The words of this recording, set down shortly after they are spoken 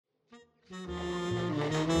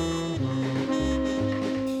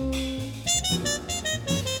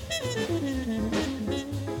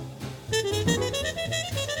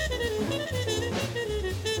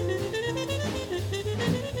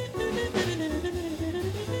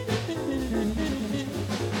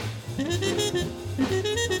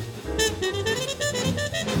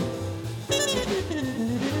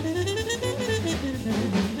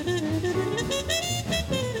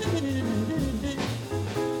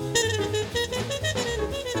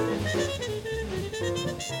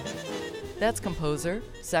That's composer,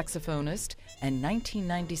 saxophonist, and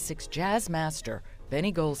 1996 jazz master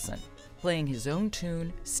Benny Golson, playing his own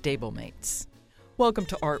tune, Stablemates. Welcome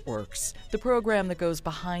to Artworks, the program that goes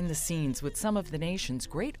behind the scenes with some of the nation's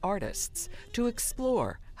great artists to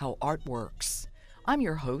explore how art works. I'm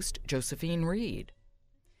your host, Josephine Reed.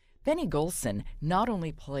 Benny Golson not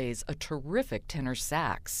only plays a terrific tenor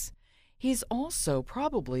sax, he's also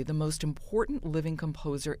probably the most important living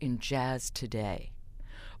composer in jazz today.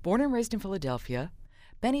 Born and raised in Philadelphia,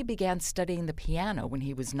 Benny began studying the piano when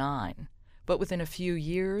he was 9, but within a few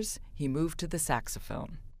years, he moved to the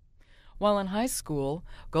saxophone. While in high school,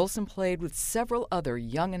 Golson played with several other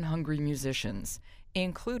young and hungry musicians,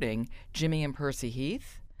 including Jimmy and Percy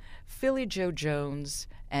Heath, Philly Joe Jones,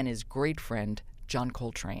 and his great friend, John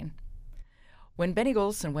Coltrane. When Benny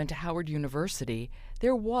Golson went to Howard University,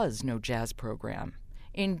 there was no jazz program.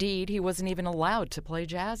 Indeed, he wasn't even allowed to play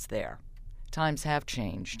jazz there. Times have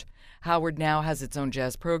changed. Howard now has its own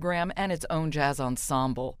jazz program and its own jazz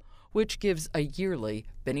ensemble, which gives a yearly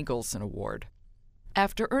Benny Golson Award.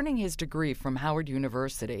 After earning his degree from Howard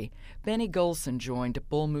University, Benny Golson joined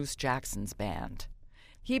Bull Moose Jackson's band.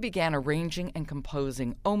 He began arranging and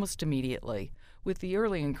composing almost immediately, with the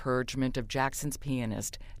early encouragement of Jackson's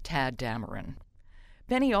pianist, Tad Dameron.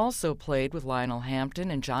 Benny also played with Lionel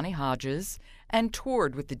Hampton and Johnny Hodges and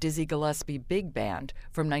toured with the Dizzy Gillespie Big Band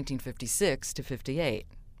from 1956 to 58.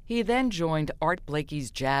 He then joined Art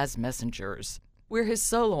Blakey's Jazz Messengers, where his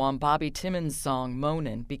solo on Bobby Timmons' song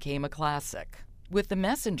Moanin' became a classic. With the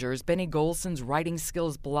Messengers, Benny Golson's writing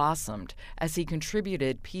skills blossomed as he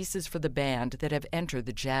contributed pieces for the band that have entered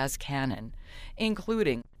the jazz canon,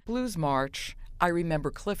 including Blues March, I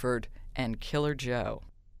Remember Clifford, and Killer Joe.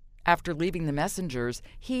 After leaving the Messengers,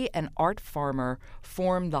 he and Art Farmer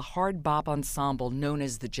formed the hard bop ensemble known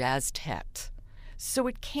as the Jazztet. So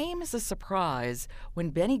it came as a surprise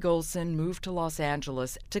when Benny Golson moved to Los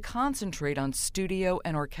Angeles to concentrate on studio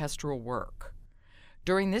and orchestral work.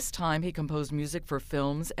 During this time, he composed music for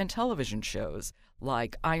films and television shows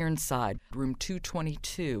like Ironside, Room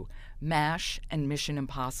 222, MASH, and Mission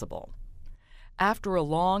Impossible. After a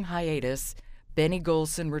long hiatus, Benny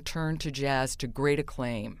Golson returned to jazz to great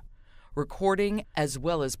acclaim, recording as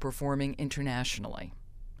well as performing internationally.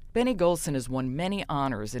 Benny Golson has won many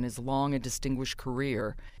honors in his long and distinguished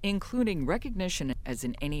career, including recognition as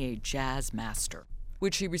an NEA Jazz Master,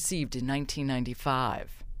 which he received in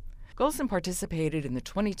 1995. Golson participated in the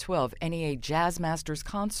 2012 NEA Jazz Masters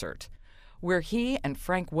concert, where he and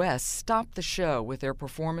Frank West stopped the show with their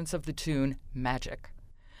performance of the tune Magic.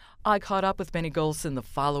 I caught up with Benny Golson the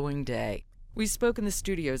following day. We spoke in the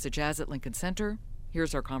studios at Jazz at Lincoln Center.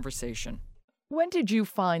 Here's our conversation. When did you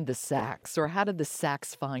find the sax, or how did the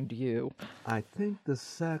sax find you? I think the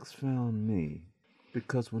sax found me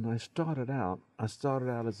because when I started out as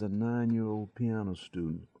a 9-year-old piano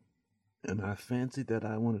student, and I fancied that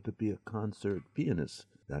I wanted to be a concert pianist.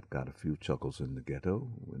 That got a few chuckles in the ghetto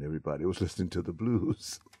when everybody was listening to the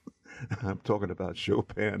blues. I'm talking about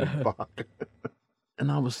Chopin and Bach.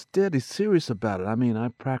 And I was deadly serious about it. I mean, I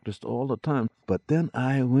practiced all the time. But then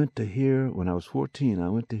I went to hear, when I was 14, I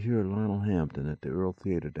went to hear Lionel Hampton at the Earl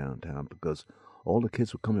Theater downtown because all the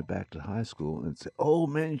kids were coming back to high school and said, oh,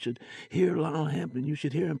 man, you should hear Lionel Hampton. You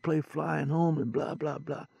should hear him play Flying Home and blah, blah,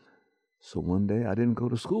 blah. So one day I didn't go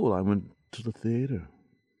to school. I went to the theater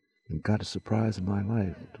and got a surprise in my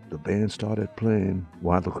life. The band started playing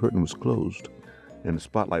while the curtain was closed. And the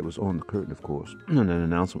spotlight was on the curtain, of course. And an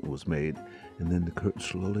announcement was made, and then the curtain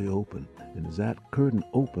slowly opened. And as that curtain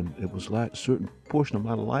opened, it was like a certain portion of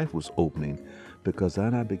my life was opening, because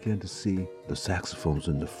then I began to see the saxophones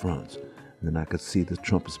in the front. And then I could see the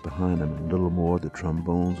trumpets behind them, and a little more the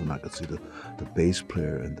trombones, and I could see the bass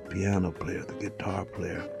player and the piano player, the guitar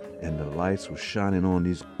player. And the lights were shining on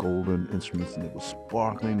these golden instruments, and it was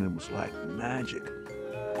sparkling, and it was like magic.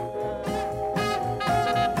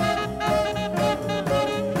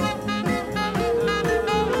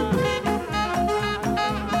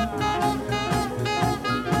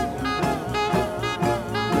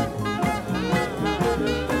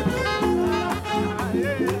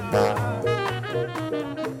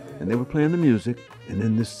 They were playing the music, and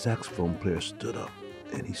then this saxophone player stood up,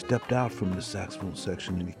 and he stepped out from the saxophone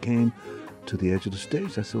section, and he came to the edge of the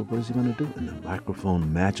stage. I said, well, what is he going to do? And the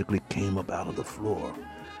microphone magically came up out of the floor,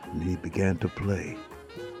 and he began to play.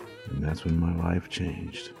 And that's when my life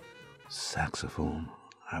changed. Saxophone.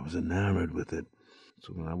 I was enamored with it.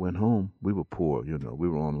 So when I went home, we were poor, we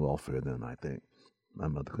were on welfare then, I think. My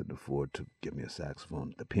mother couldn't afford to give me a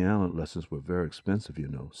saxophone. The piano lessons were very expensive,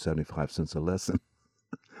 75 cents a lesson.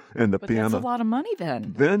 And But that's a lot of money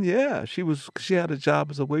then. Then, yeah. She had a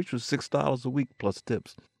job as a waitress, $6 a week plus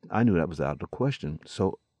tips. I knew that was out of the question.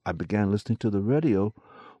 So I began listening to the radio,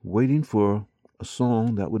 waiting for a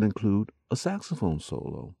song that would include a saxophone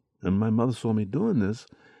solo. And my mother saw me doing this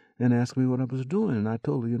and asked me what I was doing. And I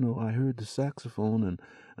told her, I heard the saxophone and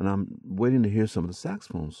I'm waiting to hear some of the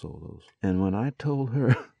saxophone solos. And when I told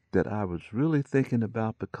her that I was really thinking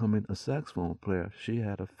about becoming a saxophone player, she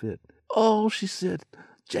had a fit. Oh, she said,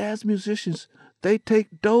 jazz musicians, they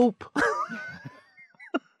take dope.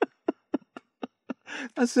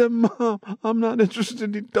 I said, Mom, I'm not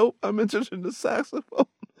interested in dope. I'm interested in the saxophone.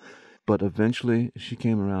 But eventually she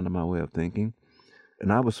came around to my way of thinking.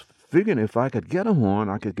 And I was figuring if I could get a horn,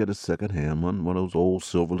 I could get a second-hand one of those old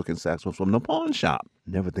silver-looking saxophones from the pawn shop.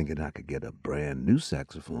 Never thinking I could get a brand new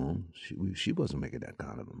saxophone. She wasn't making that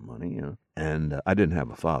kind of money, And I didn't have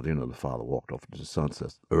a father. The father walked off to the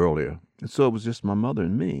sunset earlier. And so it was just my mother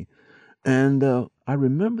and me. And I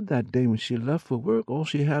remember that day when she left for work, all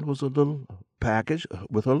she had was a little package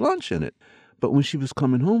with her lunch in it. But when she was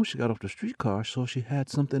coming home, she got off the streetcar, so she had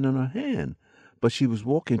something in her hand. But she was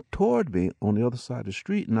walking toward me on the other side of the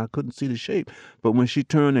street, and I couldn't see the shape. But when she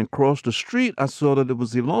turned and crossed the street, I saw that it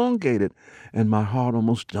was elongated, and my heart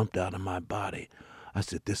almost jumped out of my body. I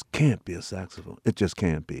said, this can't be a saxophone. It just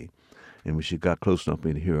can't be. And when she got close enough for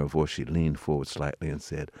me to hear her voice, she leaned forward slightly and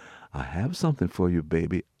said, I have something for you,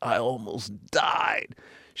 baby. I almost died.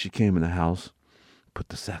 She came in the house, put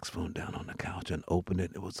the saxophone down on the couch, and opened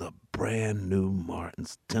it. It was a brand new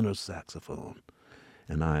Martin's tenor saxophone.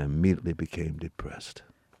 And I immediately became depressed.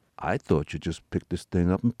 I thought you just picked this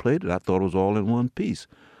thing up and played it. I thought it was all in one piece.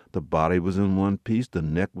 The body was in one piece, the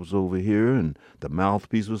neck was over here, and the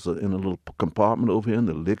mouthpiece was in a little compartment over here, and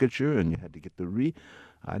the ligature, and you had to get the re.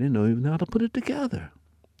 I didn't know even how to put it together.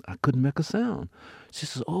 I couldn't make a sound. She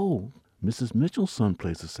says, oh, Mrs. Mitchell's son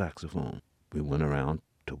plays the saxophone. We went around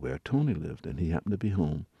to where Tony lived, and he happened to be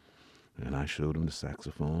home. And I showed him the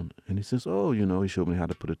saxophone, and he says, oh, he showed me how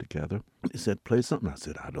to put it together. He said, play something. I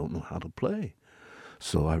said, I don't know how to play.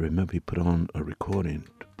 So I remember he put on a recording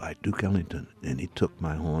by Duke Ellington, and he took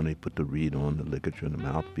my horn, he put the reed on, the ligature, and the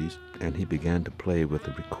mouthpiece, and he began to play with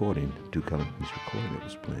the recording, Duke Ellington's recording that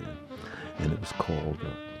was playing. And it was called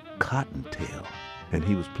Cottontail. And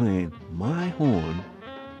he was playing my horn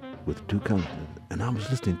with Duke Ellington, and I was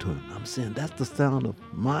listening to him. I'm saying, that's the sound of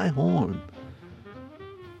my horn.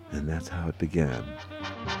 And that's how it began.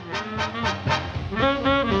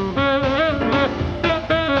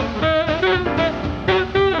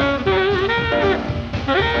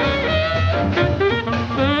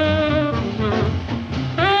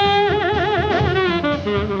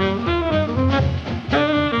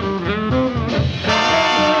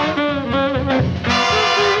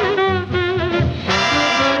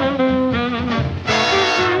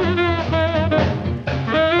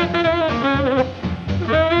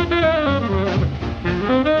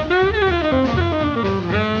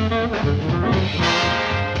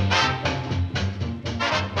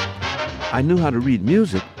 I knew how to read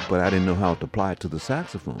music, but I didn't know how to apply it to the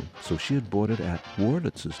saxophone. So she had bought it at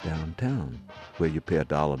Wurlitz's downtown, where you pay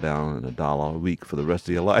 $1 down and $1 a week for the rest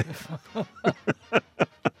of your life.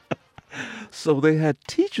 So they had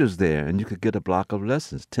teachers there, and you could get a block of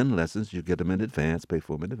lessons, 10 lessons. You get them in advance, pay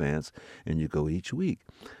for them in advance, and you go each week.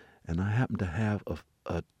 And I happened to have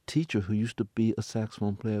a teacher who used to be a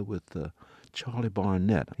saxophone player with Charlie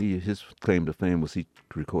Barnett. His claim to fame was he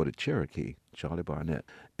recorded Cherokee, Charlie Barnett.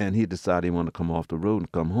 And he decided he wanted to come off the road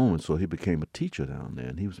and come home, and so he became a teacher down there,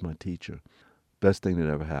 and he was my teacher. Best thing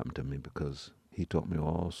that ever happened to me, because he taught me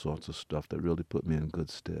all sorts of stuff that really put me in good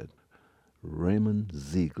stead. Raymond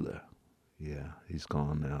Ziegler. Yeah, he's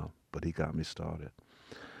gone now, but he got me started.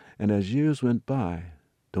 And as years went by,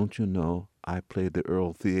 don't you know, I played the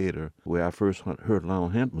Earl Theater where I first heard Lionel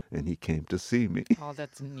Hampton, and he came to see me. Oh,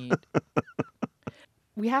 that's neat.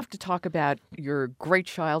 We have to talk about your great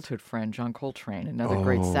childhood friend, John Coltrane, another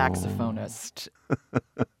great saxophonist.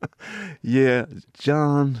 Yeah,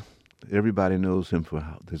 John, everybody knows him for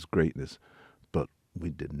his greatness, but we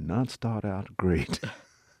did not start out great.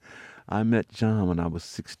 I met John when I was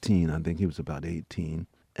 16. I think he was about 18.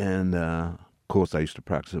 And, of course, I used to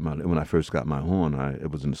practice when I first got my horn.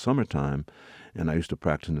 It was in the summertime, and I used to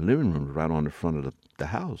practice in the living room right on the front of the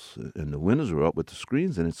house. And the windows were up with the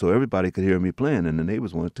screens in it, so everybody could hear me playing, and the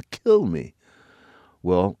neighbors wanted to kill me.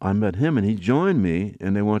 Well, I met him, and he joined me,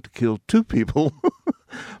 and they wanted to kill 2 people.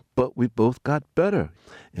 But we both got better,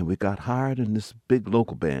 and we got hired in this big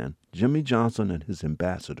local band, Jimmy Johnson and his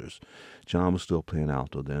Ambassadors. John was still playing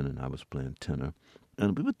alto then, and I was playing tenor.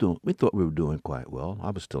 And we thought we were doing quite well.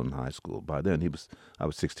 I was still in high school. By then, I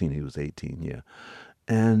was 16, he was 18, yeah.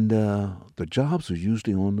 And the jobs were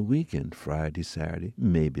usually on the weekend, Friday, Saturday,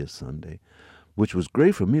 maybe a Sunday. which was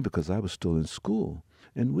great for me because I was still in school.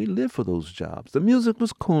 And we lived for those jobs. The music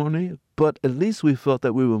was corny, but at least we felt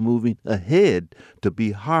that we were moving ahead to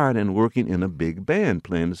be hired and working in a big band,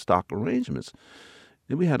 playing the stock arrangements.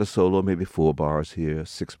 And we had a solo, maybe 4 bars here,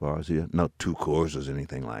 6 bars here, not 2 choruses,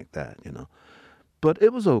 anything like that, But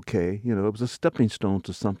it was okay, it was a stepping stone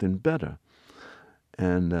to something better.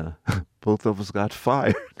 And both of us got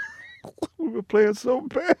fired. We were playing so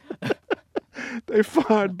bad. They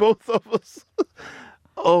fired both of us.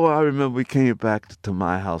 Oh, I remember we came back to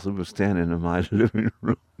my house. We were standing in my living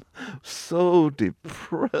room, so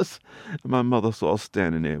depressed. And my mother saw us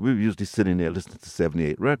standing there. We were usually sitting there listening to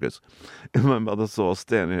 78 records. And my mother saw us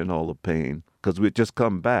standing in all the pain because we had just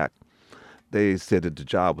come back. They said that the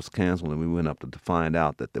job was canceled, and we went up to find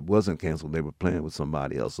out that it wasn't canceled. They were playing with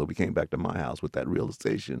somebody else. So we came back to my house with that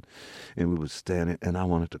realization, and we were standing, and I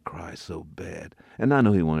wanted to cry so bad. And I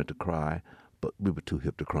know he wanted to cry, but we were too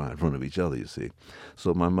hip to cry in front of each other, you see.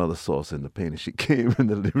 So my mother saw us in the pain, and she came in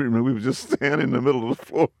the living room. We were just standing in the middle of the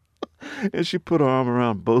floor. And she put her arm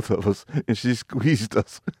around both of us, and she squeezed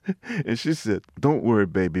us. And she said, "Don't worry,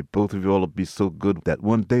 baby. Both of you all will be so good that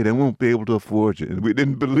one day they won't be able to afford you." And we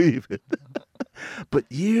didn't believe it.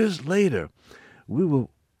 But years later, we were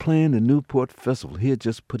playing the Newport Festival. He had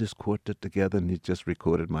just put his quartet together, and he just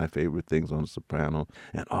recorded My Favorite Things on the soprano.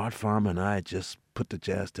 And Art Farmer and I had just put the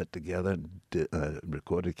jazz set together and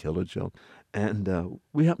recorded Killer Joe. And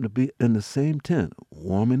we happened to be in the same tent,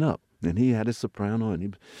 warming up. And he had his soprano, and he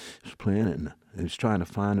was playing it, and he was trying to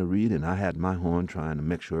find a reed, and I had my horn trying to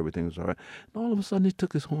make sure everything was all right. And all of a sudden, he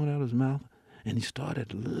took his horn out of his mouth, and he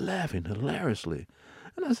started laughing hilariously.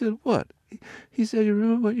 And I said, "What?" He said, "You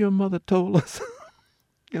remember what your mother told us,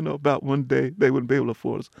 about one day they wouldn't be able to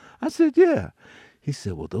afford us?" I said, "Yeah." He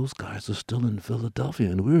said, "Well, those guys are still in Philadelphia,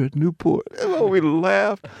 and we're at Newport." And when we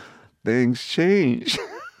laughed, things changed.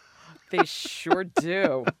 They sure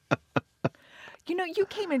do. You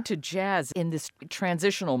came into jazz in this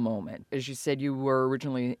transitional moment. As you said, you were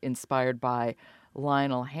originally inspired by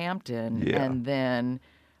Lionel Hampton, and then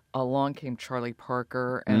along came Charlie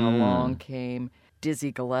Parker, and along came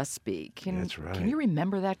Dizzy Gillespie. That's right. Can you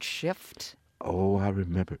remember that shift? Oh, I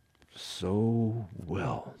remember it so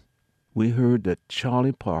well. We heard that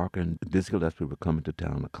Charlie Parker and Dizzy Gillespie were coming to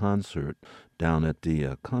town, a concert down at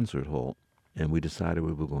the concert hall, and we decided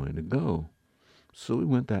we were going to go. So we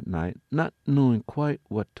went that night, not knowing quite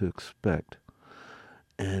what to expect.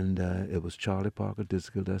 And it was Charlie Parker, Dizzy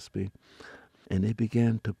Gillespie, and they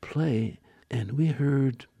began to play, and we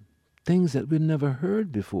heard things that we'd never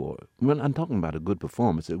heard before. When I'm talking about a good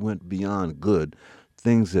performance, it went beyond good,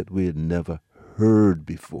 things that we had never heard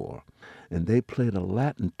before. And they played a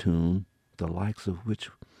Latin tune, the likes of which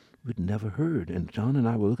we'd never heard. And John and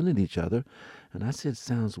I were looking at each other, and I said,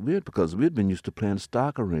 "Sounds weird," because we'd been used to playing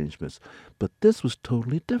stock arrangements. But this was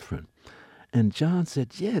totally different. And John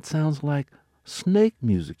said, "Yeah, it sounds like snake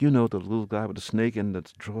music." The little guy with the snake in the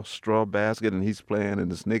straw basket, and he's playing,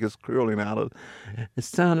 and the snake is curling out of it. It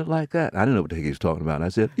sounded like that. I didn't know what the heck he was talking about. And I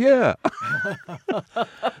said, "Yeah."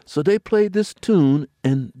 So they played this tune,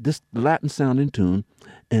 and this Latin-sounding tune,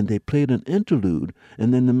 and they played an interlude,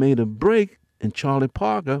 and then they made a break, and Charlie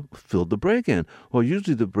Parker filled the break in. Well,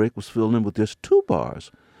 usually the break was filled in with just 2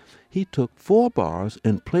 bars. He took 4 bars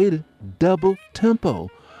and played it double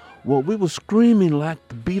tempo. Well, we were screaming like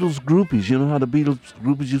the Beatles groupies. You know how the Beatles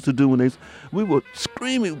groupies used to do we were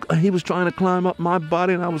screaming. He was trying to climb up my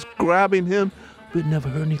body, and I was grabbing him. We'd never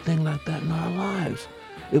heard anything like that in our lives.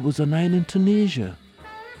 It was a night in Tunisia.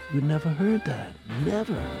 We'd never heard that.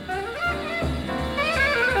 Never.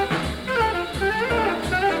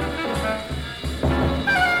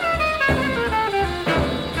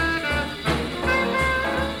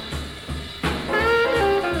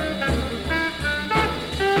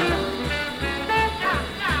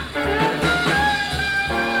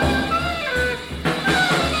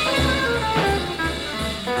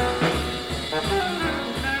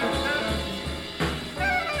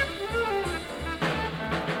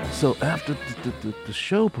 So after the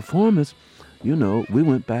show performance, we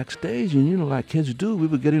went backstage, and like kids do, we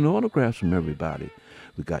were getting autographs from everybody.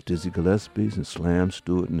 We got Dizzy Gillespie's and Slam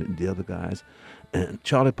Stewart and the other guys. And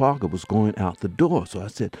Charlie Parker was going out the door. So I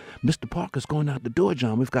said, "Mr. Parker's going out the door,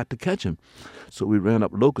 John. We've got to catch him." So we ran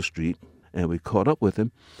up Locust Street, and we caught up with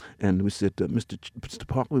him. And we said, Mr.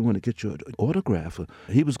 Parker, we want to get your autograph.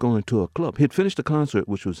 He was going to a club. He had finished the concert,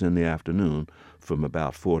 which was in the afternoon, from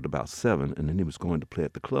about 4 to about 7. And then he was going to play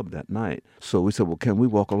at the club that night. So we said, "Well, can we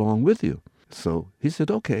walk along with you?" So he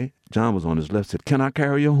said, "Okay." John was on his left, said, "Can I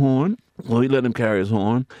carry your horn?" Well, he let him carry his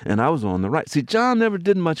horn, and I was on the right. See, John never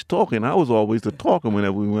did much talking. I was always the talker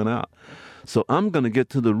whenever we went out. So I'm going to get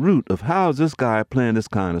to the root of how is this guy playing this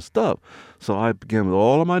kind of stuff. So I began with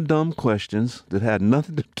all of my dumb questions that had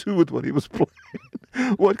nothing to do with what he was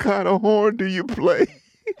playing. What kind of horn do you play?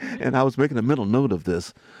 And I was making a mental note of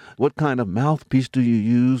this. What kind of mouthpiece do you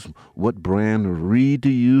use? What brand of reed do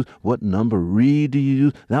you use? What number reed do you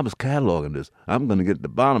use? And I was cataloging this. I'm going to get to the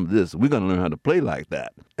bottom of this. We're going to learn how to play like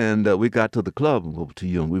that. And we got to the club. We were too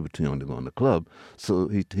young. We were too young to go in the club. So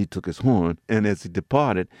he took his horn. And as he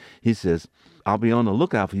departed, he says, I'll be on the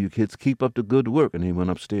lookout for you kids. Keep up the good work. And he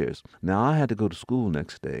went upstairs. Now, I had to go to school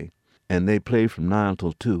next day. And they played from 9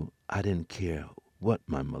 till 2. I didn't care what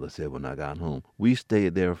my mother said when I got home. We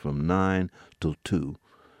stayed there from 9 till 2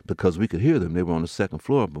 because we could hear them. They were on the second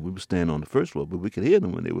floor, but we were staying on the first floor, but we could hear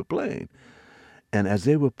them when they were playing. And as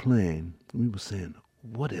they were playing, we were saying,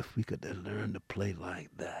 what if we could learn to play like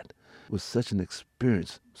that? It was such an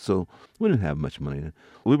experience. So we didn't have much money then.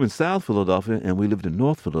 We were in South Philadelphia, and we lived in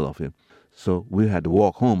North Philadelphia. So we had to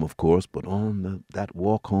walk home, of course, but that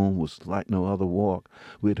walk home was like no other walk.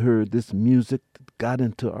 We'd heard this music that got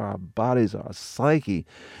into our bodies, our psyche,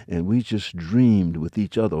 and we just dreamed with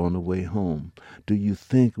each other on the way home. Do you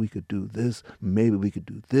think we could do this? Maybe we could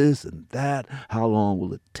do this and that. How long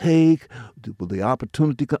will it take? Will the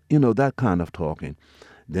opportunity come? That kind of talking.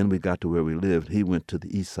 Then we got to where we lived. He went to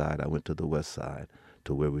the east side. I went to the west side,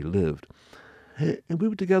 to where we lived. And we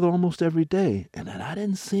were together almost every day. And then I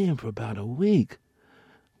didn't see him for about a week.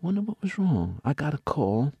 Wonder what was wrong. I got a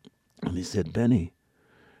call, and he said, Benny,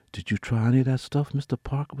 did you try any of that stuff Mr.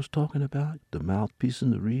 Parker was talking about? The mouthpiece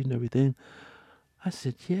and the reed and everything? I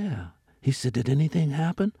said, yeah. He said, did anything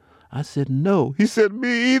happen? I said, no. He said,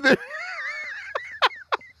 me either.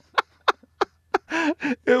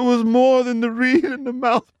 It was more than the reed and the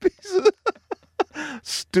mouthpiece.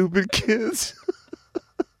 Stupid kids.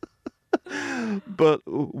 But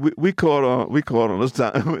we caught on as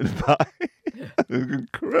time went by. It was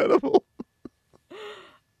incredible.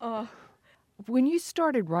 When you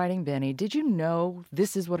started writing, Benny, did you know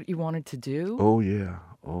this is what you wanted to do? Oh,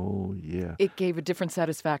 yeah. It gave a different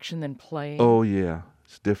satisfaction than playing? Oh, yeah.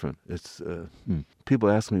 It's different. It's people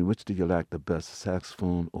ask me, which do you like the best,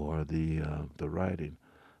 saxophone or the writing?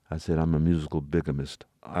 I said, I'm a musical bigamist.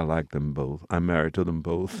 I like them both. I'm married to them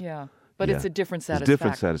both. Yeah. But it's a different satisfaction. It's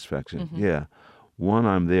different satisfaction, yeah. One,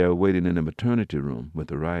 I'm there waiting in the maternity room with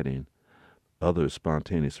the writing. Other is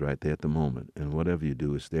spontaneous right there at the moment. And whatever you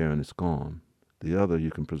do, it's there and it's gone. The other,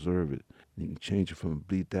 you can preserve it. You can change it from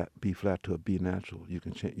a B flat to a B natural. You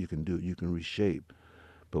can reshape.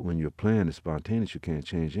 But when you're playing it's spontaneous, you can't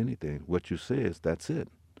change anything. What you say is, that's it.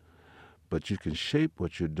 But you can shape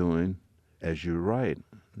what you're doing as you write.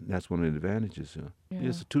 That's one of the advantages. Yeah.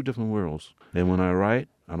 It's two different worlds. And when I write,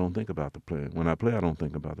 I don't think about the playing. When I play, I don't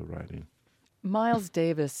think about the writing. Miles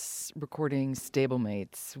Davis recording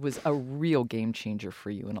Stablemates was a real game changer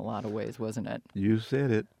for you in a lot of ways, wasn't it? You said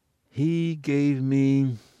it. He gave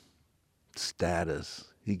me status.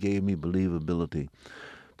 He gave me believability.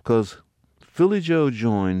 Because Philly Joe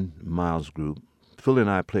joined Miles' group. Philly and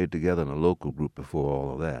I played together in a local group before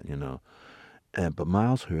all of that, But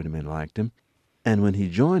Miles heard him and liked him. And when he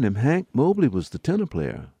joined him, Hank Mobley was the tenor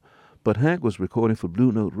player. But Hank was recording for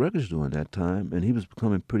Blue Note Records during that time, and he was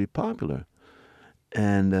becoming pretty popular.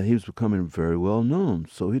 And he was becoming very well known.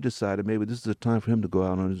 So he decided maybe this is a time for him to go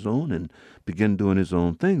out on his own and begin doing his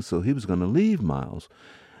own thing. So he was going to leave Miles.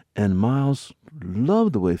 And Miles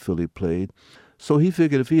loved the way Philly played. So he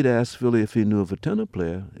figured if he'd asked Philly if he knew of a tenor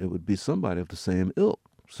player, it would be somebody of the same ilk.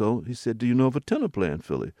 So he said, do you know of a tenor player in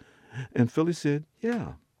Philly? And Philly said,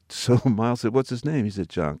 yeah. So Miles said, what's his name? He said,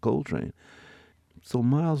 John Coltrane. So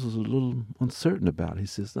Miles was a little uncertain about it. He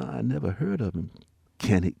says, no, I never heard of him.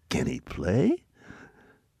 Can he play?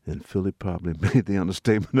 And Philly probably made the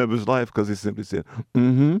understatement of his life because he simply said,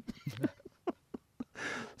 mm-hmm.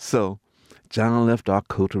 So John left our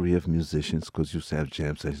coterie of musicians because you used to have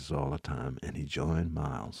jam sessions all the time, and he joined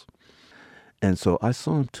Miles. And so I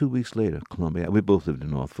saw him 2 weeks later, Columbia. We both lived in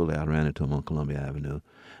North Philly. I ran into him on Columbia Avenue.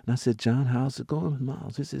 And I said, John, how's it going with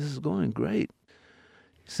Miles? He said, this is going great.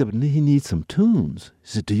 He said, but he needs some tunes. He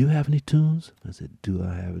said, do you have any tunes? I said, do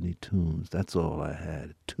I have any tunes? That's all I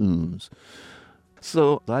had, tunes.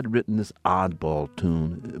 So I'd written this oddball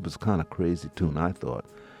tune. It was kind of crazy tune, I thought.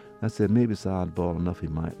 I said, maybe it's oddball enough he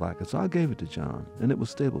might like it. So I gave it to John, and it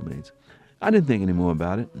was Stablemates. I didn't think any more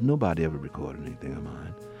about it. Nobody ever recorded anything of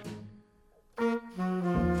mine.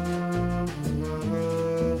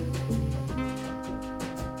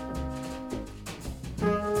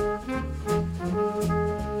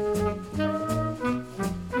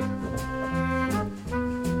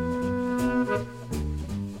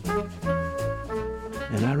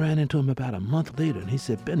 to him about a month later, and he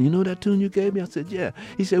said, "Ben, you know that tune you gave me?" I said, "Yeah."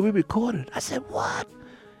 He said, "We recorded it." I said, "What?"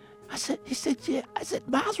 He said, "Yeah." I said,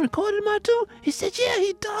 "Miles recorded my tune?" He said, "Yeah,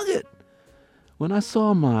 he dug it." When I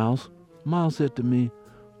saw Miles said to me,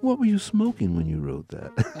 "What were you smoking when you wrote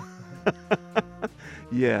that?"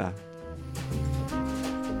 Yeah.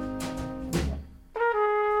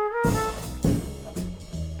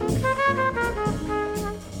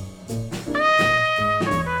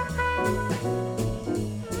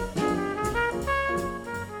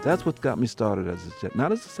 That's what got me started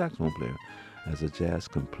not as a saxophone player, as a jazz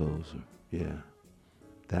composer. Yeah,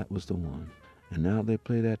 that was the one. And now they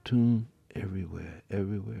play that tune everywhere.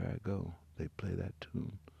 Everywhere I go, they play that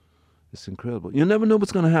tune. It's incredible. You never know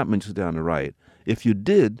what's going to happen when you sit down to write. If you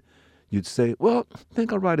did, you'd say, "Well, I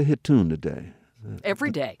think I'll write a hit tune today." Every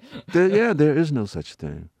day. There is no such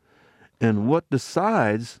thing. And what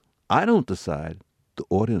decides, I don't decide. The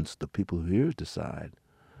audience, the people who hear decide.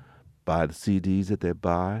 By the CDs that they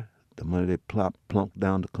buy, the money they plunk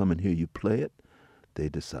down to come and hear you play it, they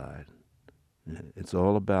decide. It's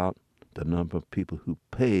all about the number of people who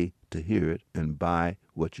pay to hear it and buy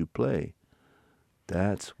what you play.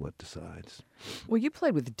 That's what decides. Well, you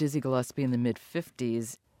played with Dizzy Gillespie in the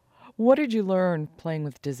mid-'50s. What did you learn playing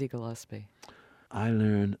with Dizzy Gillespie? I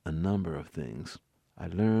learned a number of things. I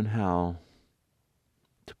learned how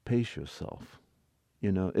to pace yourself.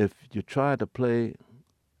 You know, if you try to play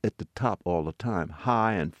at the top all the time,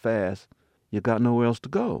 high and fast, you got nowhere else to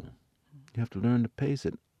go. You have to learn to pace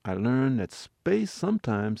it. I learned that space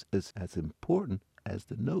sometimes is as important as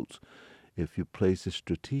the notes if you place it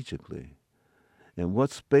strategically. And what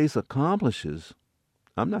space accomplishes,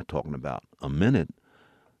 I'm not talking about a minute,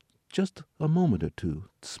 just a moment or two.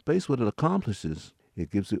 Space, what it accomplishes, it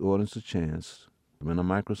gives the audience a chance, in a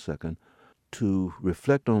microsecond, to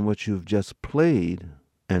reflect on what you've just played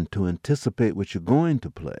and to anticipate what you're going to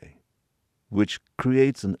play, which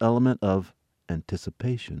creates an element of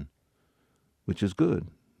anticipation, which is good.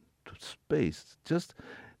 Space, just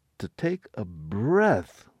to take a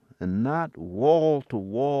breath and not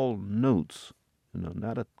wall-to-wall notes,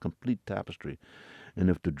 not a complete tapestry. And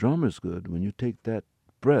if the drummer's good, when you take that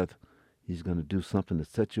breath, he's going to do something to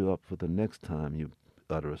set you up for the next time you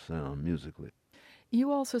utter a sound musically.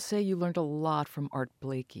 You also say you learned a lot from Art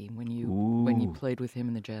Blakey when you played with him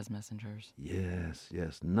in the Jazz Messengers. Yes.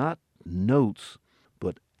 Not notes,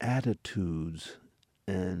 but attitudes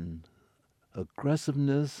and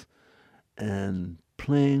aggressiveness and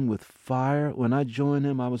playing with fire. When I joined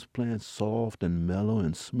him, I was playing soft and mellow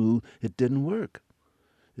and smooth. It didn't work.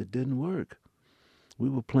 We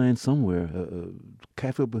were playing somewhere,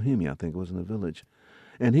 Cafe Bohemia, I think it was in the Village.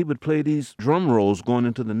 And he would play these drum rolls going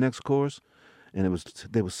into the next chorus. And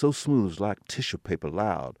they were so smooth, it was like tissue paper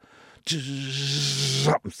loud.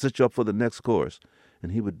 Set you up for the next chorus.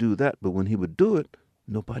 And he would do that, but when he would do it,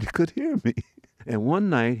 nobody could hear me. And one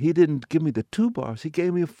night, he didn't give me the 2 bars, he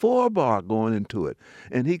gave me a 4 bar going into it.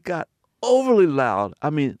 And he got overly loud. I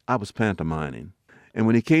mean, I was pantomiming. And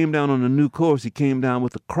when he came down on the new chorus, he came down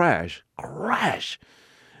with a crash.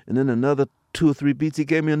 And then another 2 or 3 beats, he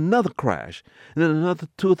gave me another crash. And then another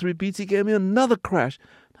 2 or 3 beats, he gave me another crash.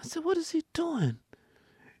 I said, "What is he doing?"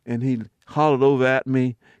 And he hollered over at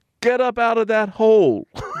me, "Get up out of that hole."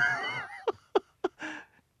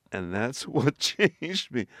 And that's what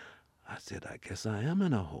changed me. I said, "I guess I am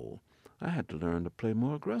in a hole." I had to learn to play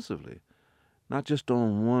more aggressively, not just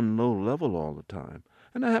on one low level all the time.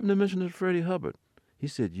 And I happened to mention it to Freddie Hubbard. He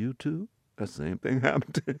said, "You too?" That same thing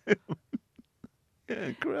happened to him. Yeah,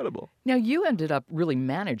 incredible. Now, you ended up really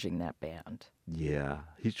managing that band. Yeah,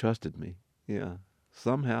 he trusted me. Yeah.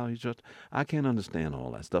 Somehow I can't understand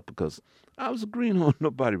all that stuff because I was a greenhorn.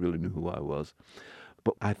 Nobody really knew who I was.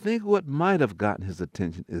 But I think what might have gotten his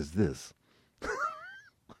attention is this.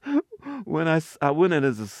 When I went in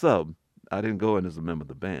as a sub, I didn't go in as a member of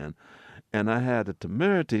the band, and I had the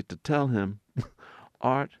temerity to tell him,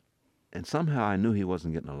 "Art," and somehow I knew he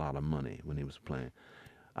wasn't getting a lot of money when he was playing.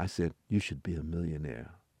 I said, "You should be a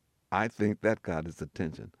millionaire." I think that got his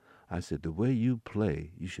attention. I said, "The way you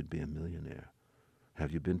play, you should be a millionaire.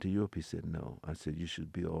 Have you been to Europe?" He said, "No." I said, "You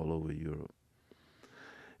should be all over Europe."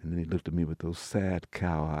 And then he looked at me with those sad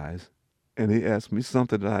cow eyes, and he asked me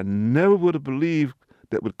something that I never would have believed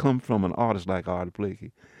that would come from an artist like Art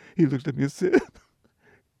Blakey. He looked at me and said,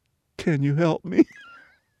 "Can you help me?"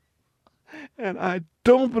 And I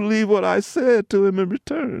don't believe what I said to him in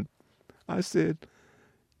return. I said,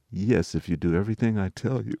 "Yes, if you do everything I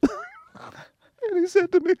tell you." And he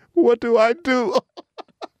said to me, "What do I do?"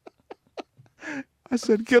 I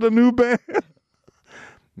said, "Get a new band."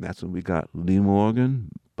 That's when we got Lee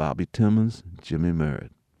Morgan, Bobby Timmons, Jimmy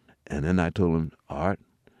Merritt. And then I told him, "Art,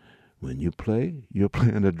 When you play, you're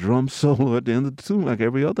playing a drum solo at the end of the tune like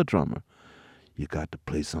every other drummer. You got to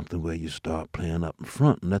play something where you start playing up in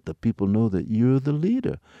front and let the people know that you're the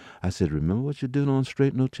leader. I said, remember what you did on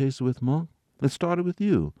Straight No Chaser with Monk? It started with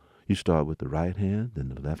you. You start with the right hand, then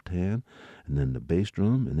the left hand, and then the bass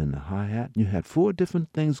drum, and then the hi-hat. You had 4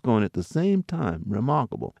 different things going at the same time.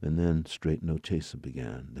 Remarkable. And then Straight No Chaser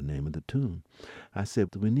began, the name of the tune. I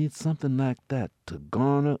said, we need something like that to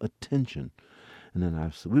garner attention. And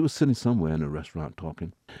then we were sitting somewhere in a restaurant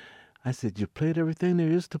talking. I said, you played everything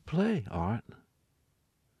there is to play, Art.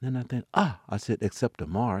 Then I think, I said, except the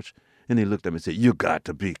march. And he looked at me and said, you got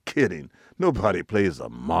to be kidding. Nobody plays a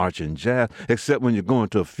march in jazz except when you're going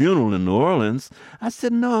to a funeral in New Orleans. I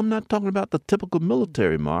said, no, I'm not talking about the typical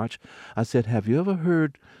military march. I said, have you ever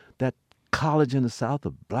heard that college in the South,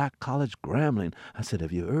 the Black College, Grambling? I said,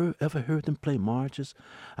 have you ever heard them play marches?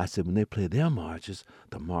 I said, when they play their marches,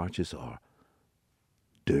 the marches are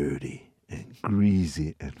dirty and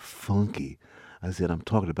greasy and funky. I said, I'm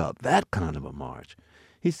talking about that kind of a march.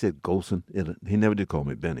 He said, Golson, he never did call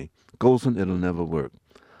me Benny. Golson, it'll never work.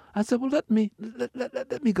 I said, well, let me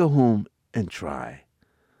go home and try.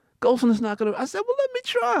 Golson is not going to. I said, well, let me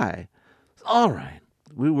try. All right.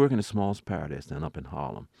 We were working at Small's Paradise then up in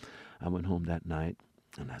Harlem. I went home that night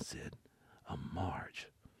and I said, a march.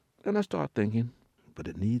 And I started thinking, but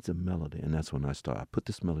it needs a melody. And that's when I put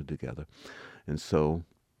this melody together. And so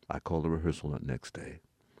I called the rehearsal that next day.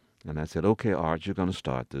 And I said, okay, Art, you're going to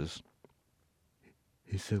start this.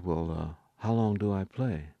 He said, well, how long do I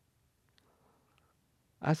play?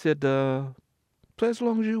 I said, play as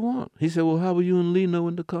long as you want. He said, well, how will you and Lee know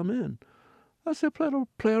when to come in? I said, play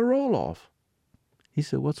a roll-off. He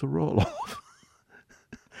said, what's a roll-off?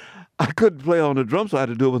 I couldn't play on the drum, so I had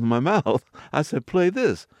to do it with my mouth. I said, play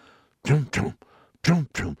this. Drum, drum, drum,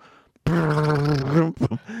 drum.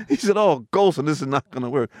 He said, oh, Golson, this is not going to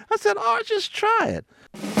work. I said, just try it.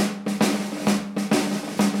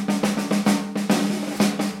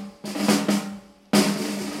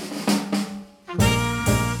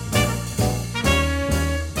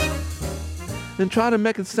 And try to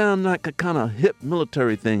make it sound like a kind of hip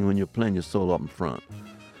military thing when you're playing your solo up in front.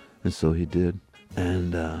 And so he did.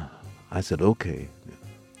 And I said, okay.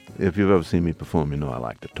 If you've ever seen me perform, you know I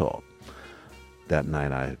like to talk. That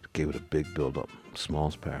night I gave it a big build-up,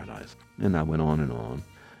 Small's Paradise. And I went on and on.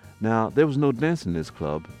 Now, there was no dancing in this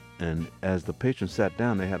club. And as the patrons sat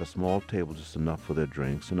down, they had a small table just enough for their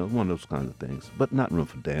drinks. One of those kinds of things. But not room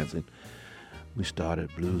for dancing. We started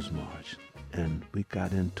Blues March. And we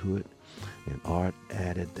got into it. And Art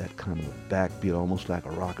added that kind of a backbeat, almost like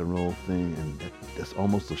a rock and roll thing, and that's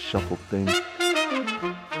almost a shuffle thing.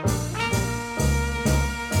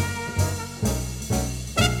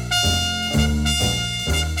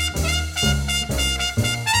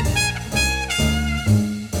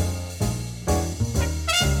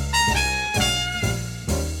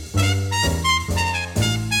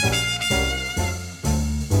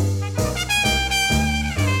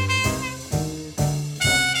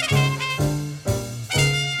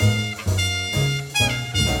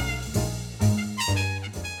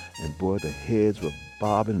 The heads were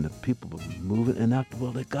bobbing and the people were moving, and after a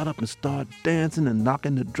while they got up and started dancing and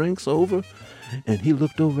knocking the drinks over, and he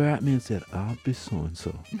looked over at me and said, I'll be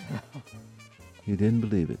so-and-so. He didn't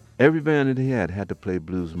believe it. Every band that he had to play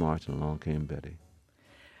Blues March, and along came Betty.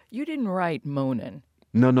 You didn't write Moanin'.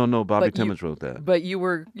 No, Bobby Timmons wrote that. But you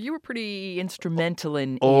were pretty instrumental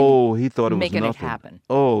in he thought it was making nothing. It happen.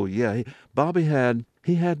 Oh, yeah. Bobby had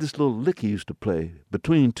this little lick he used to play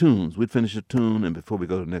between tunes. We'd finish a tune, and before we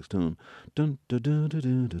go to the next tune, dun dun dun dun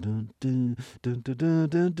dun dun dun dun dun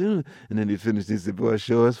dun dun, and then he'd finish. He said, "Boy,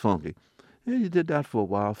 sure is funky." And he did that for a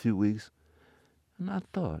while, a few weeks, and I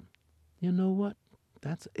thought, you know what?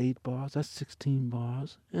 That's 8 bars. That's 16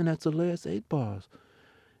 bars, and that's the last 8 bars.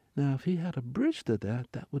 Now, if he had a bridge to that,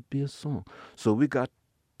 that would be a song. So we got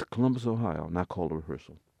to Columbus, Ohio, and I called a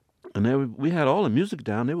rehearsal. And we had all the music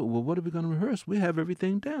down. They were, well, what are we going to rehearse? We have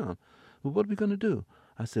everything down. Well, what are we going to do?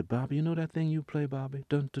 I said, Bobby, you know that thing you play, Bobby?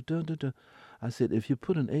 Dun, dun, dun, dun, dun. I said, if you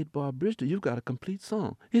put an 8-bar bridge to it, you've got a complete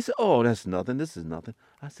song. He said, oh, that's nothing. This is nothing.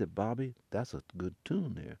 I said, Bobby, that's a good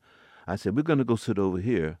tune there. I said, we're going to go sit over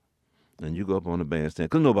here, and you go up on the bandstand,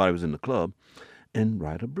 because nobody was in the club, and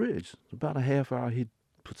write a bridge. About a half hour, he'd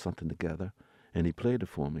put something together, and he played it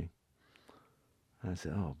for me. I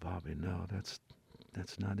said, oh, Bobby, no, that's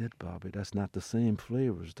not it, Bobby. That's not the same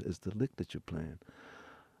flavor as the lick that you're playing.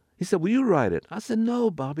 He said, will you write it? I said,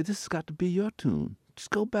 no, Bobby, this has got to be your tune.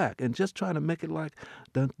 Just go back and just try to make it like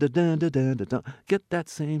dun dun dun dun dun dun dun. Get that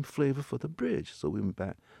same flavor for the bridge. So we went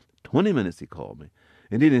back. 20 minutes he called me.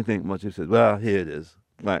 And he didn't think much. He said, well, here it is.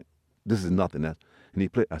 Like, this is nothing. And he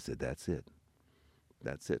played. I said, that's it.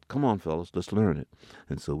 That's it. Come on, fellas, let's learn it.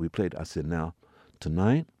 And so we played. I said, now,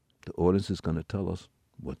 tonight, the audience is going to tell us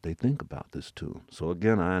what they think about this tune. So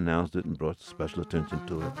again, I announced it and brought special attention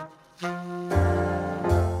to it.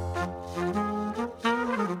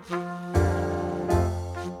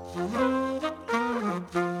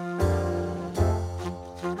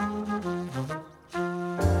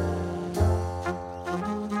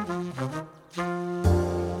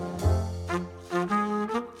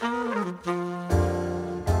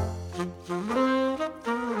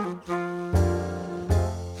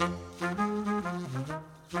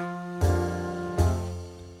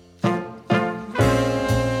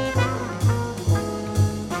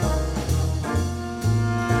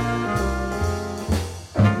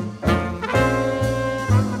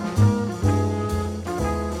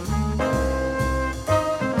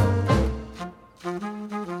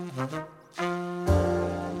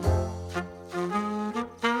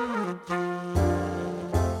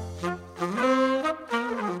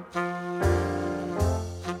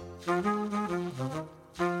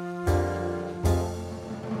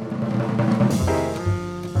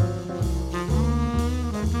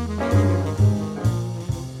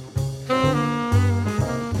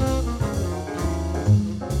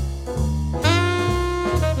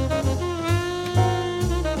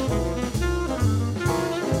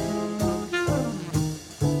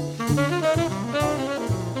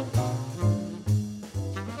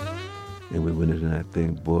 And we went into that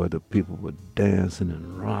thing, boy, the people were dancing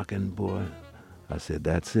and rocking, boy. I said,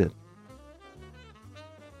 that's it.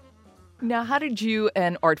 Now, how did you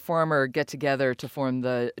and Art Farmer get together to form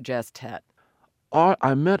the Jazztet?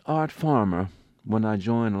 I met Art Farmer when I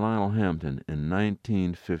joined Lionel Hampton in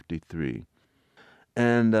 1953.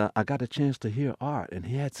 And I got a chance to hear Art, and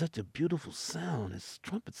he had such a beautiful sound. His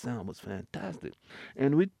trumpet sound was fantastic.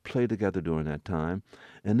 And we played together during that time.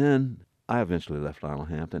 And then I eventually left Lionel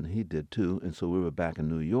Hampton, and he did too. And so we were back in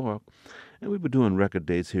New York, and we were doing record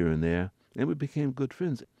dates here and there, and we became good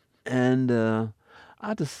friends. And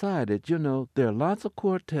I decided, there are lots of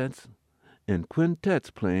quartets and quintets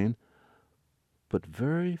playing, but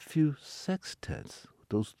very few sextets,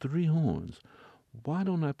 those three horns. Why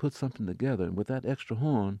don't I put something together? And with that extra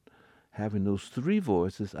horn, having those three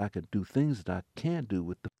voices, I could do things that I can't do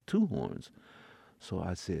with the two horns. So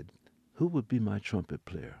I said, who would be my trumpet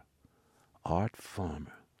player? Art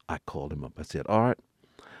Farmer. I called him up. I said, Art,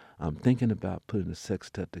 I'm thinking about putting a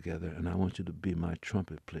sextet together, and I want you to be my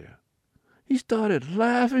trumpet player. He started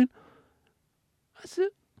laughing. I said,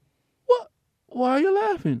 what? Why are you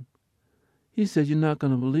laughing? He said, you're not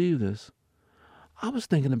going to believe this. I was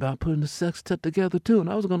thinking about putting a sextet together too, and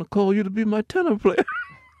I was going to call you to be my tenor player.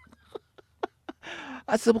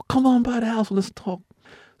 I said, well, come on by the house, let's talk.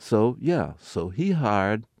 So he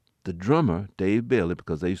hired the drummer, Dave Bailey,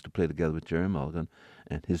 because they used to play together with Jerry Mulligan,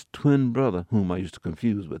 and his twin brother, whom I used to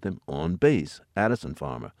confuse with him, on bass, Addison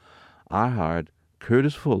Farmer. I hired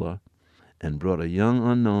Curtis Fuller and brought a young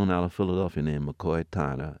unknown out of Philadelphia named McCoy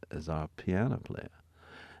Tyner as our piano player.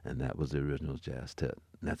 And that was the original Jazztet.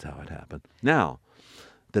 That's how it happened. Now,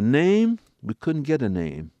 the name, we couldn't get a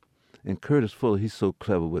name. And Curtis Fuller, he's so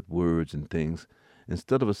clever with words and things.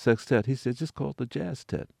 Instead of a sextet, he said, just call it the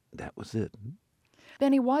Jazztet. That was it.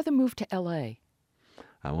 Benny, why the move to L.A.?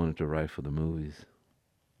 I wanted to write for the movies.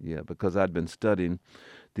 Yeah, because I'd been studying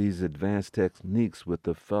these advanced techniques with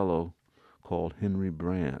a fellow called Henry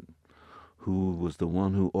Brand, who was the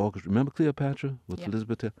one who orchestrated. Remember Cleopatra with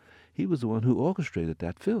Elizabeth Taylor? He was the one who orchestrated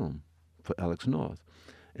that film for Alex North.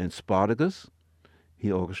 And Spartacus,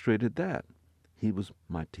 he orchestrated that. He was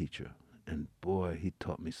my teacher. And boy, he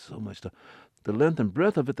taught me so much stuff. The length and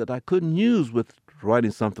breadth of it that I couldn't use with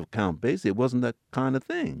writing something for Count Basie. It wasn't that kind of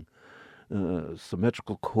thing.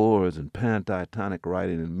 Symmetrical chords and pentatonic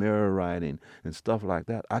writing and mirror writing and stuff like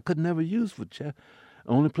that. I could never use for jazz.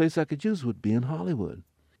 The only place I could use would be in Hollywood.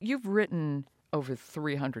 You've written over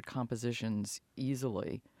 300 compositions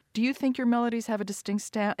easily. Do you think your melodies have a distinct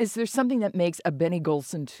style? Is there something that makes a Benny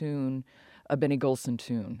Golson tune a Benny Golson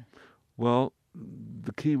tune? Well,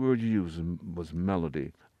 the key word you used was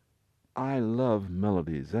melody. I love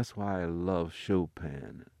melodies. That's why I love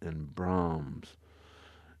Chopin and Brahms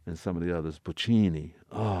and some of the others. Puccini.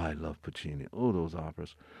 Oh, I love Puccini. Oh, those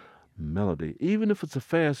operas. Melody. Even if it's a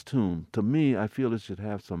fast tune, to me, I feel it should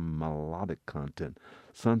have some melodic content,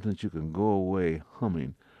 something that you can go away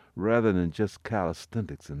humming, rather than just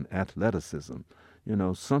calisthenics and athleticism.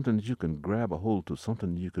 Something that you can grab a hold to,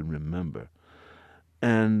 something you can remember.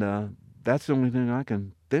 And that's the only thing I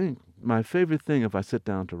can think. My favorite thing, if I sit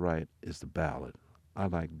down to write, is the ballad. I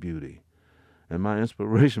like beauty. And my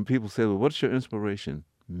inspiration, people say, well, what's your inspiration?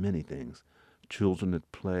 Many things. children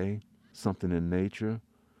at play, something in nature,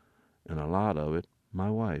 and a lot of it, my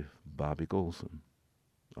wife, Bobby Golson.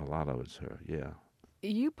 A lot of it's her, yeah.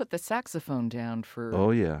 You put the saxophone down for Oh,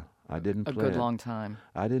 yeah. I didn't a play good it. long time.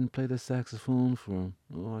 I didn't play the saxophone for,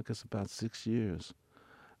 I guess about 6 years.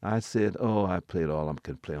 I said, I played all I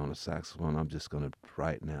can play on the saxophone. I'm just going to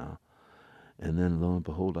write now. And then, lo and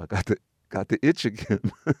behold, I got the itch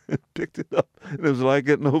again. Picked it up. And it was like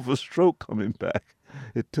getting over a stroke coming back.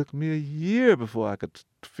 It took me a year before I could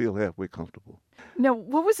feel halfway comfortable. Now,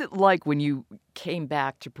 what was it like when you came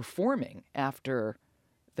back to performing after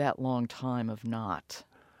that long time of not?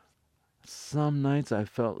 Some nights I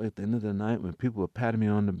felt at the end of the night when people were patting me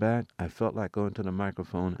on the back, I felt like going to the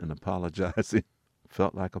microphone and apologizing.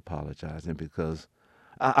 Felt like apologizing because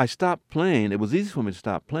I stopped playing. It was easy for me to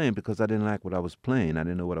stop playing because I didn't like what I was playing. I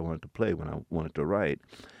didn't know what I wanted to play when I wanted to write.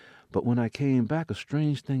 But when I came back, a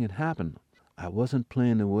strange thing had happened. I wasn't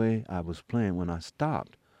playing the way I was playing when I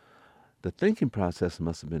stopped. The thinking process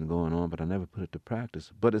must have been going on, but I never put it to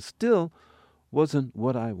practice. But it still wasn't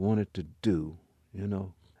what I wanted to do,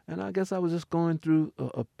 And I guess I was just going through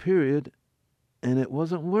a period, and it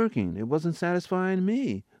wasn't working. It wasn't satisfying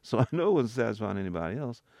me. So I know it wasn't satisfying anybody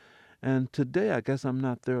else. And today, I guess I'm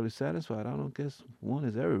not thoroughly satisfied. I don't guess one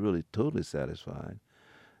is ever really totally satisfied.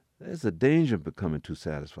 There's a danger of becoming too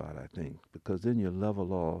satisfied, I think, because then you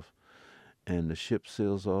level off and the ship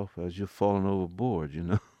sails off as you're falling overboard,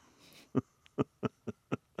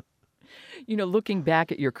 Looking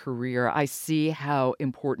back at your career, I see how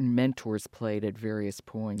important mentors played at various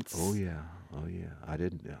points. Oh, yeah. I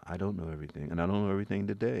don't know everything, and I don't know everything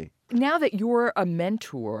today. Now that you're a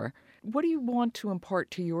mentor, what do you want to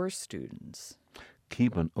impart to your students?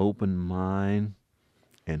 Keep an open mind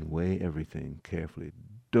and weigh everything carefully.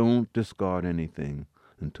 Don't discard anything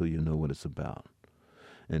until you know what it's about.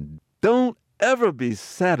 And don't ever be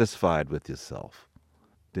satisfied with yourself.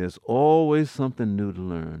 There's always something new to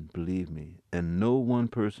learn, believe me, and no one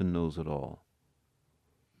person knows it all.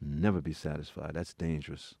 Never be satisfied. That's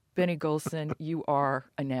dangerous. Benny Golson, you are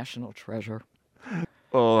a national treasure.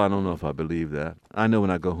 Oh, I don't know if I believe that. I know when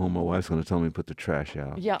I go home, my wife's going to tell me to put the trash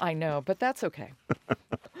out. Yeah, I know, but that's okay.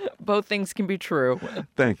 Both things can be true.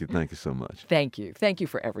 Thank you so much. Thank you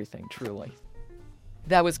for everything, truly.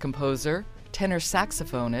 That was composer, tenor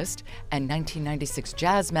saxophonist, and 1996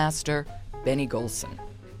 jazz master, Benny Golson.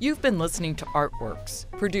 You've been listening to Artworks,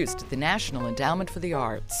 produced at the National Endowment for the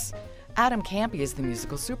Arts. Adam Campy is the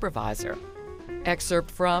musical supervisor. Excerpt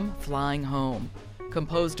from Flying Home,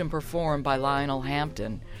 composed and performed by Lionel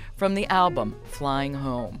Hampton from the album Flying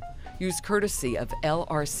Home, used courtesy of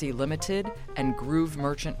LRC Limited and Groove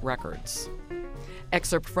Merchant Records.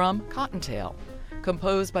 Excerpt from Cottontail,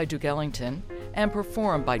 composed by Duke Ellington and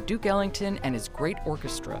performed by Duke Ellington and his great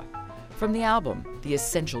orchestra from the album The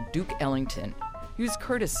Essential Duke Ellington, used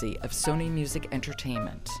courtesy of Sony Music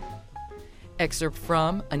Entertainment. Excerpt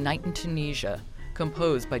from A Night in Tunisia,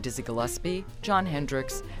 composed by Dizzy Gillespie, John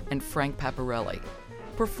Hendricks, and Frank Paparelli,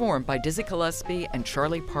 performed by Dizzy Gillespie and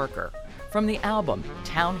Charlie Parker from the album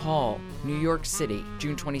Town Hall, New York City,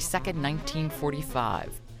 June 22,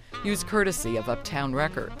 1945, used courtesy of Uptown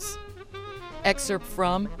Records. Excerpt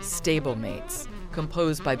from Stablemates,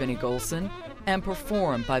 composed by Benny Golson and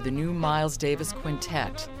performed by the New Miles Davis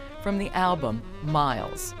Quintet from the album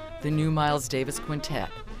Miles, the New Miles Davis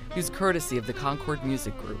Quintet, used courtesy of the Concord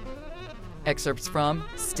Music Group. Excerpts from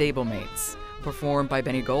Stablemates, performed by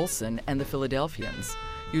Benny Golson and the Philadelphians,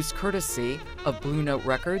 used courtesy of Blue Note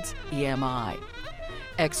Records, EMI.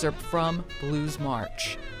 Excerpt from Blues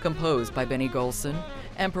March, composed by Benny Golson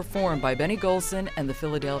and performed by Benny Golson and the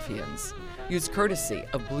Philadelphians, used courtesy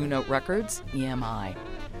of Blue Note Records, EMI.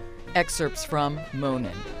 Excerpts from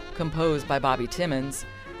Monin, composed by Bobby Timmons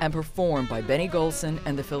and performed by Benny Golson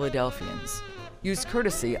and the Philadelphians, used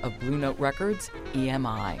courtesy of Blue Note Records,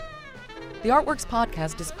 EMI. The Artworks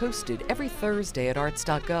podcast is posted every Thursday at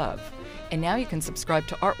arts.gov, and now you can subscribe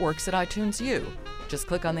to Artworks at iTunes U. Just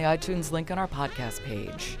click on the iTunes link on our podcast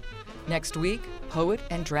page. Next week, poet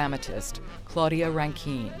and dramatist Claudia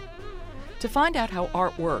Rankine. To find out how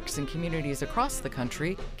art works in communities across the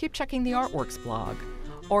country, keep checking the Artworks blog,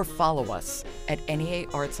 or follow us at NEA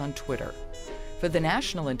Arts on Twitter. For the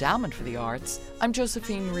National Endowment for the Arts, I'm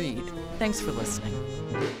Josephine Reed. Thanks for listening.